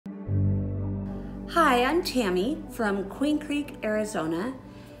Hi, I'm Tammy from Queen Creek, Arizona,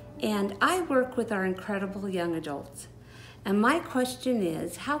 and I work with our incredible young adults. And my question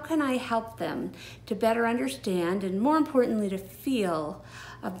is, how can I help them to better understand and, more importantly, to feel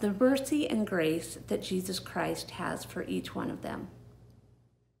of the mercy and grace that Jesus Christ has for each one of them?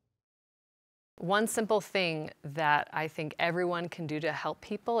 One simple thing that I think everyone can do to help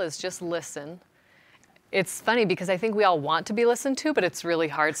people is just listen. It's funny because I think we all want to be listened to, but it's really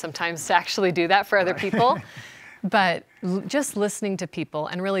hard sometimes to actually do that for other people. But just listening to people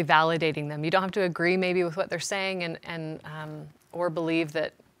and really validating them. You don't have to agree maybe with what they're saying or believe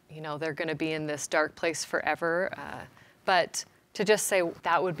that, they're going to be in this dark place forever. But to just say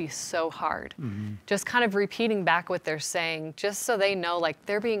that would be so hard. Mm-hmm. Just kind of repeating back what they're saying, just so they know like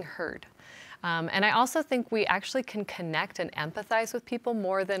they're being heard. And I also think we actually can connect and empathize with people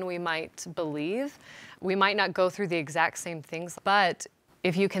more than we might believe. We might not go through the exact same things, but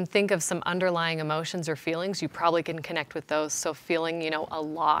if you can think of some underlying emotions or feelings, you probably can connect with those. So feeling, a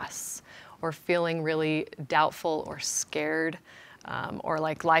loss, or feeling really doubtful or scared, or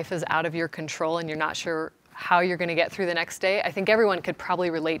like life is out of your control and you're not sure how you're going to get through the next day. I think everyone could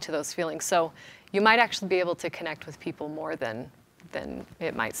probably relate to those feelings. So you might actually be able to connect with people more than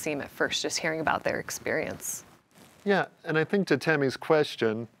it might seem at first, just hearing about their experience. Yeah, and I think to Tammy's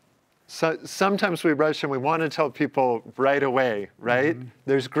question, sometimes we rush and we want to tell people right away, right? Mm-hmm.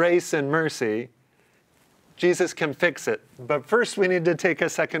 There's grace and mercy. Jesus can fix it. But first we need to take a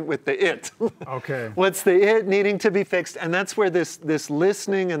second with the it. Okay. What's the it needing to be fixed? And that's where this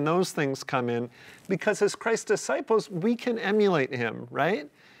listening and those things come in. Because as Christ's disciples, we can emulate him, right?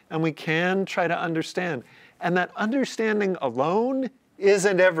 And we can try to understand. And that understanding alone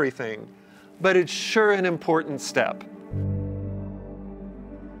isn't everything, but it's sure an important step.